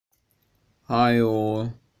Hi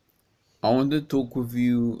all, I want to talk with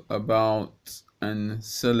you about and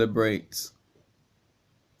celebrate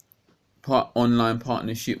online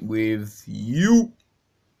partnership with you.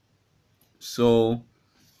 So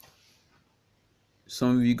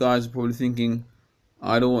some of you guys are probably thinking,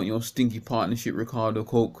 I don't want your stinky partnership, Ricardo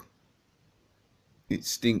Coke. It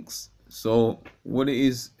stinks. So what it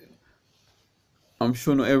is, I'm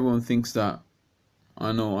sure not everyone thinks that.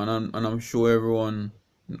 I know, and I'm sure everyone,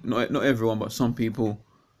 not everyone, but some people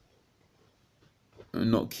are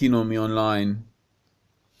not keen on me online.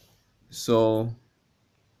 So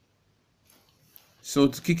to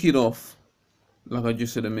kick it off, like I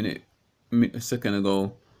just said a second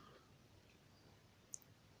ago,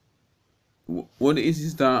 what it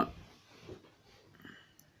is that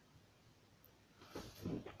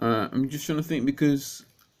I'm just trying to think, because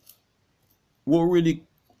what really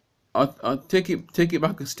I'll take it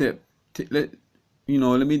back a step.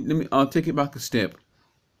 I'll take it back a step.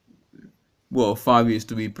 Well, 5 years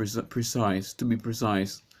to be precise. To be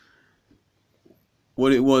precise,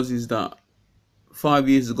 what it was is that 5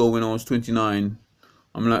 years ago, when I was 29,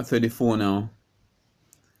 I'm like 34 now.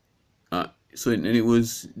 And it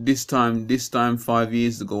was this time 5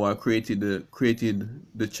 years ago, I created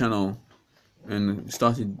the channel and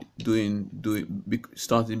started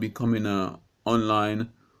becoming a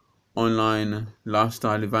online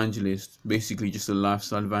lifestyle evangelist, basically just a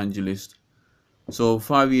lifestyle evangelist. So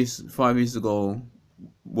 5 years ago,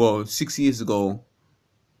 well, 6 years ago,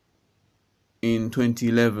 in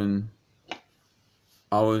 2011,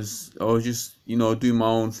 I was just doing my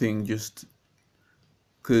own thing, just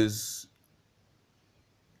because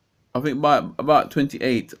I think by about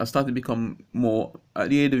 28, I started to become more at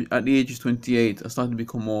the age of 28. I started to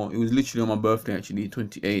become more. It was literally on my birthday, actually,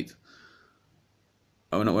 28.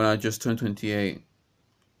 When I just turned 28,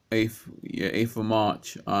 8th of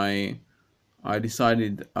March, I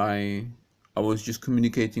decided I was just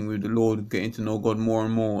communicating with the Lord, getting to know God more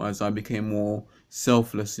and more as I became more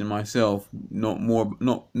selfless in myself, not more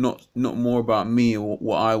about me or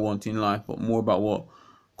what I want in life, but more about what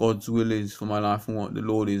God's will is for my life and what the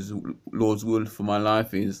Lord's will for my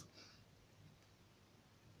life is.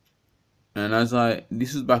 And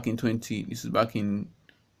this was back in 20 this was back in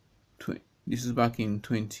this was back in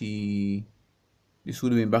 20 this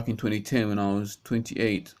would have been back in 2010 when I was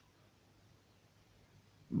 28.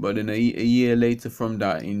 But then a year later from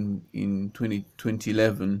that, in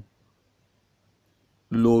 2011,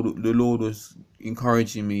 the Lord was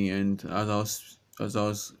encouraging me, and as I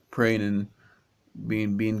was praying and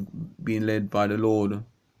being led by the Lord,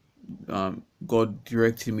 God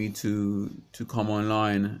directed me to come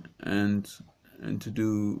online and to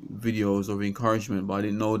do videos of encouragement. But I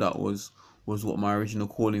didn't know that was what my original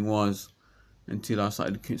calling was until I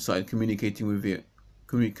started communicating with it,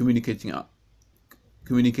 communicating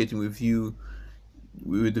with you,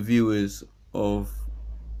 with the viewers, of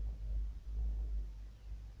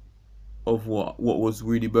what was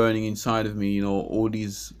really burning inside of me. All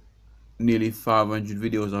these nearly 500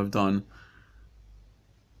 videos I've done.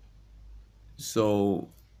 So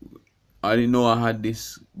I didn't know I had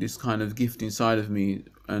this kind of gift inside of me,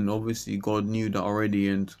 and obviously God knew that already,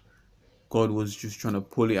 and God was just trying to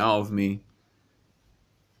pull it out of me.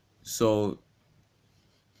 So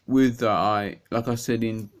with that, like I said,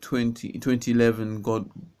 in 2011, the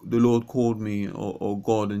Lord called me, or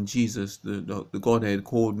God and Jesus, the Godhead,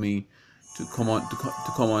 called me to come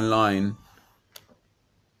online.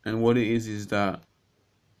 And what it is that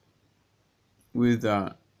with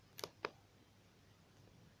that,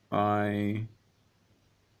 I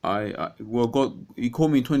well, God, He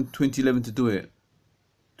called me in 2011 to do it,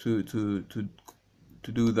 to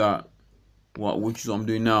do that, which is what I'm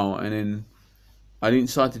doing now. And then I didn't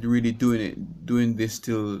started really doing this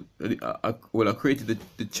till I created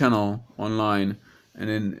the channel online, and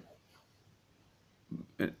then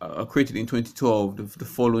I created it in 2012, the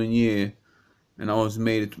following year, and I was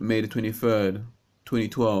May the 23rd,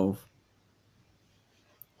 2012.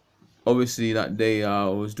 Obviously that day I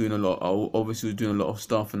was doing a lot. I obviously was doing a lot of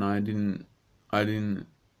stuff, and I didn't, and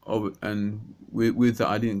with that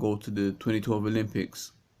I didn't go to the 2012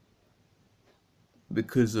 Olympics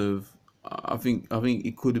because of, I think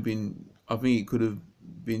it could have been,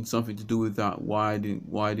 something to do with that, why I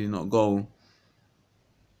did not go.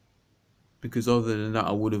 Because other than that,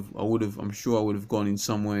 I'm sure I would have gone in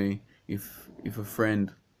some way if a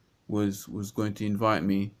friend was going to invite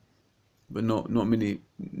me. But not many,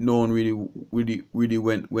 no one really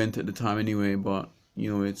went at the time anyway. But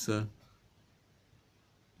it's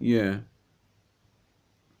yeah.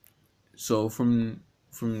 So from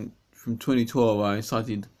 2012, I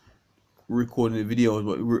started recording the videos,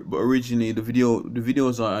 but originally the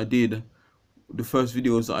videos that I did, the first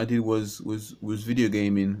videos that I did was video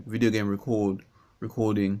game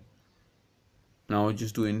recording, and I was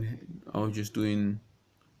just doing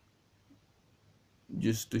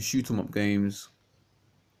just the shoot 'em up games.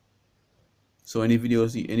 So any video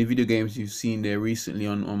games you've seen there recently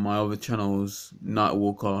on my other channels,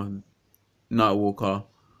 Nightwalker,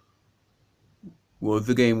 well,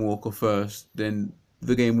 the Game Walker first, then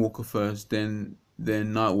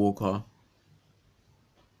Nightwalker.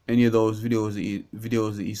 Any of those videos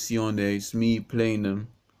that you see on there, it's me playing them,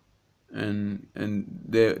 and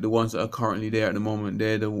they're the ones that are currently there at the moment.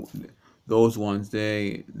 Those ones.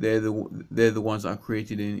 They're the ones that I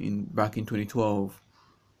created in back in 2012.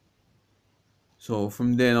 So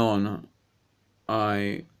from then on,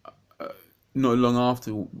 I not long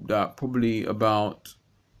after that, probably about,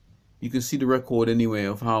 you can see the record anyway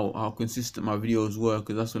of how consistent my videos were,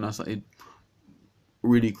 because that's when I started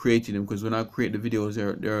really creating them. Because when I create the videos,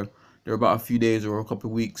 they're about a few days or a couple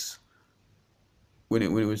of weeks when it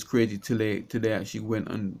was created till they actually went,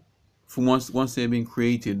 and from once they've been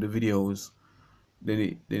created, the videos,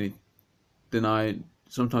 then I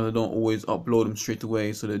sometimes I don't always upload them straight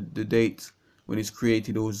away, so the date when it's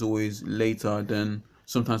created was always later than,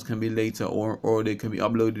 sometimes can be later, or they can be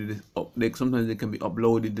uploaded, sometimes they can be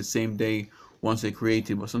uploaded the same day once they're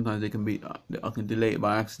created, but sometimes they can be, I can delay it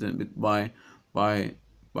by accident, by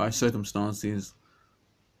circumstances.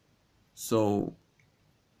 So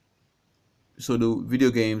the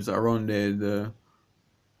video games that are on there,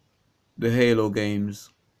 the Halo games,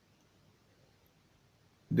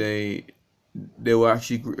 they they were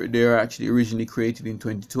actually originally created in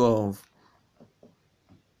 2012.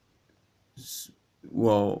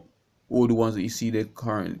 Well, all the ones that you see there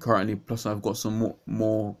currently, plus I've got some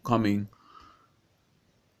more coming.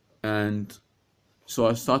 And so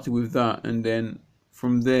I started with that, and then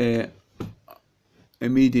from there,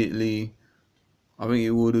 immediately, I think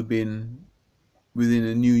it would have been within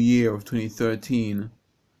the new year of 2013,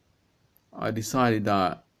 I decided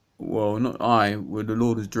that, well, not I, where the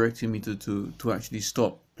Lord was directing me to actually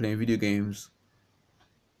stop playing video games.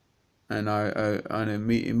 And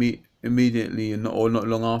immediately, or not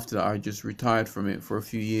long after that, I just retired from it for a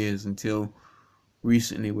few years, until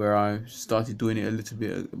recently, where I started doing it a little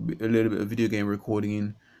bit of video game recording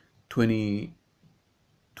in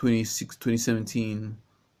 2017,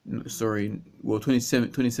 sorry, well,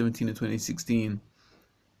 2017 and 2016,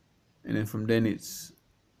 and then from then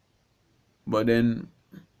but then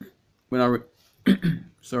when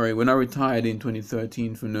when I retired in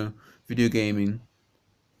 2013 from the video gaming,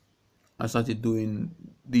 I started doing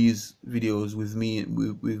these videos with me,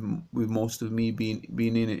 with most of me being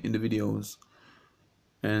in it, in the videos.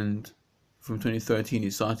 And from 2013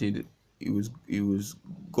 it was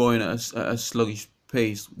going at a sluggish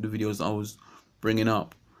pace, the videos I was bringing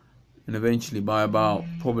up. And eventually, by about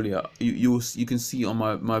probably you can see on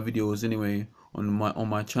my videos anyway, on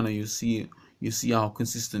my channel, you see how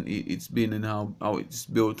consistent it's been, and how it's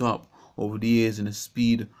built up over the years, and the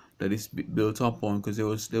speed that it's built up on. Because there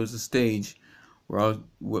was a stage where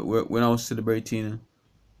when I was celebrating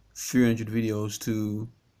 300 videos to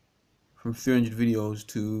from 300 videos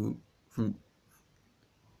to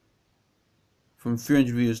from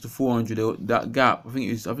 300 videos to 400, that gap, I think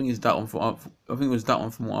it's that one, I think it was that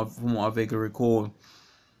one, from what I vaguely recall.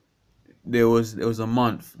 There was a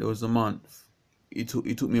month. It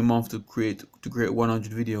took me a month to create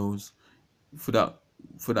 100 videos for that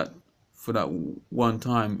for that for that one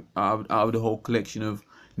time, out of the whole collection of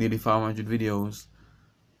nearly 500 videos.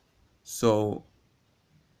 So,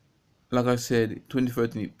 like I said,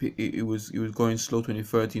 2013 it was going slow.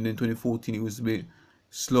 2013, then 2014 it was a bit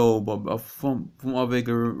slow, but from what I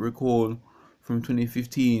vaguely recall, from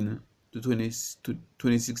 2015 to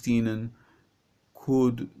 2016, and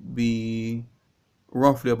could be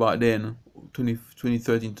roughly about then,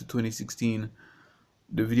 2013 to 2016,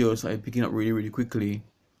 the videos started picking up really quickly.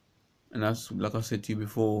 And that's, like I said to you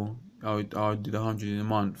before, I did 100 in a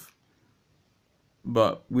month.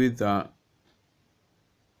 But with that,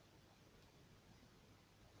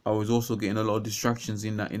 I was also getting a lot of distractions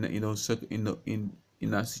in that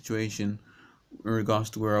situation, in regards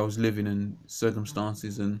to where I was living, and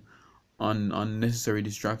circumstances, and unnecessary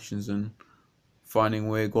distractions, and finding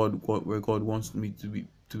where God wants me to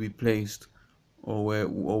be placed, or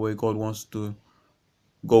where God wants to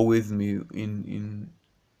go with me in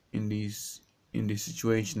these in this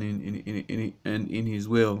situation, and in His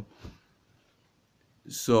will.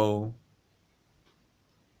 So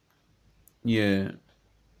yeah,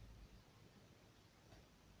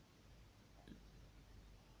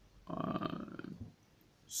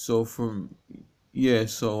 So from yeah,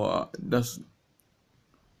 so that's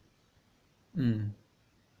mm,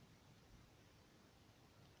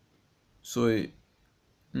 so it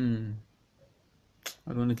mm, I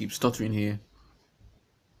don't want to keep stuttering here.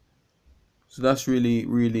 So that's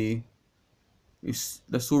really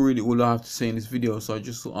that's all I have to say in this video. So I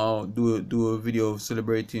just thought I'll do a video of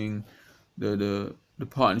celebrating the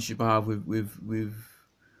partnership I have with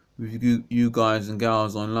you guys and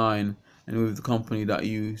gals online, and with the company that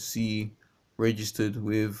you see registered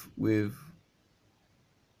with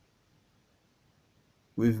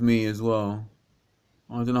me as well.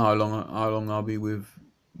 I don't know how long I'll be with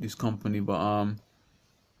this company, but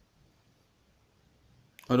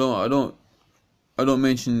I don't I don't I don't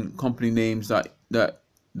mention company names that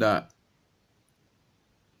that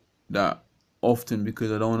often,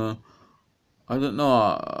 because I don't wanna. I don't know.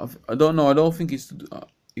 I don't know. I don't think it's.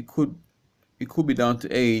 It could. It could be down to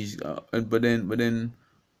age, but I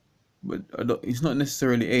don't, it's not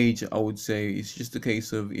necessarily age. I would say it's just a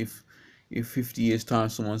case of if 50 years time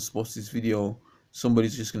someone spots this video,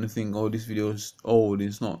 somebody's just gonna think, oh, this video is old.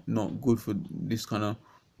 It's not good for this kind of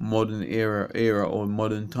modern era or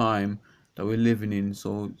modern time that we're living in.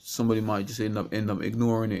 So somebody might just end up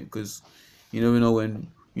ignoring it, because you never know when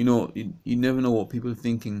you never know what people are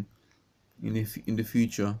thinking in the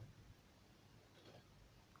future.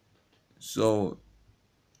 So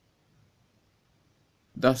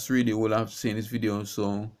that's really all I have to say in this video.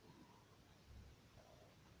 So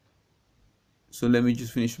let me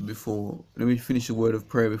finish a word of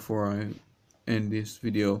prayer before I end this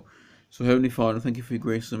video. So Heavenly Father, thank you for your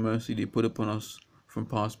grace and mercy that you put upon us from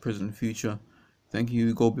past, present, and future. Thank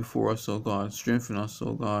you go before us, oh God. Strengthen us,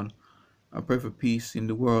 oh God. I pray for peace in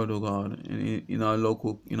the world, oh God, and in our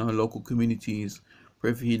local communities.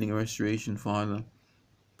 Pray for healing and restoration, Father.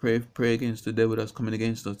 Pray against the devil that's coming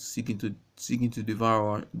against us, seeking to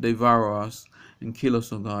devour us and kill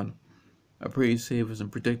us, oh God. I pray you save us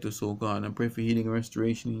and protect us, oh God. I pray for healing and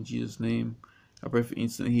restoration in Jesus' name. I pray for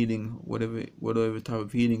instant healing, whatever type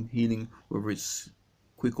of healing, whether it's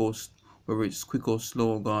quick or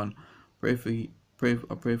slow, oh God. Pray for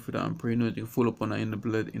I pray for that, and pray anointing full upon that in the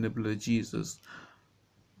blood of Jesus.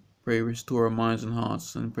 Pray restore our minds and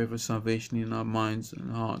hearts, and pray for salvation in our minds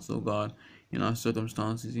and hearts, oh God, in our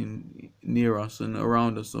circumstances in near us and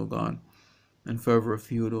around us, oh God, and further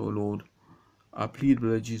afield, oh Lord. I plead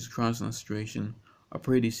blood of Jesus Christ and restoration. I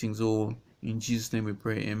pray these things all in Jesus' name we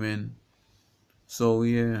pray, amen. So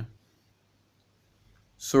yeah,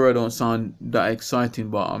 sorry I don't sound that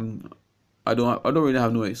exciting, but I don't really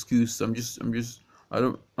have no excuse. I'm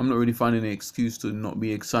not really finding an excuse to not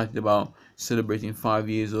be excited about celebrating 5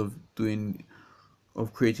 years of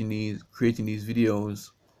creating these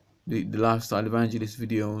videos, the lifestyle evangelist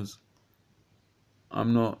videos.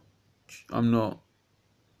 I'm not I'm not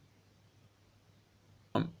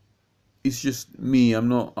I'm It's just me. I'm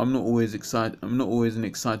not always excited. I'm not always an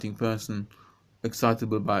exciting person,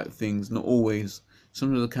 excitable about things. Not always.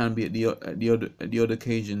 Sometimes I can be at the other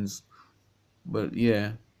occasions. But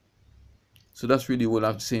yeah. So that's really what I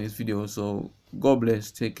have to say in this video. So God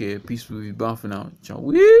bless. Take care. Peace be with you. Bye for now.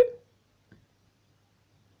 Ciao.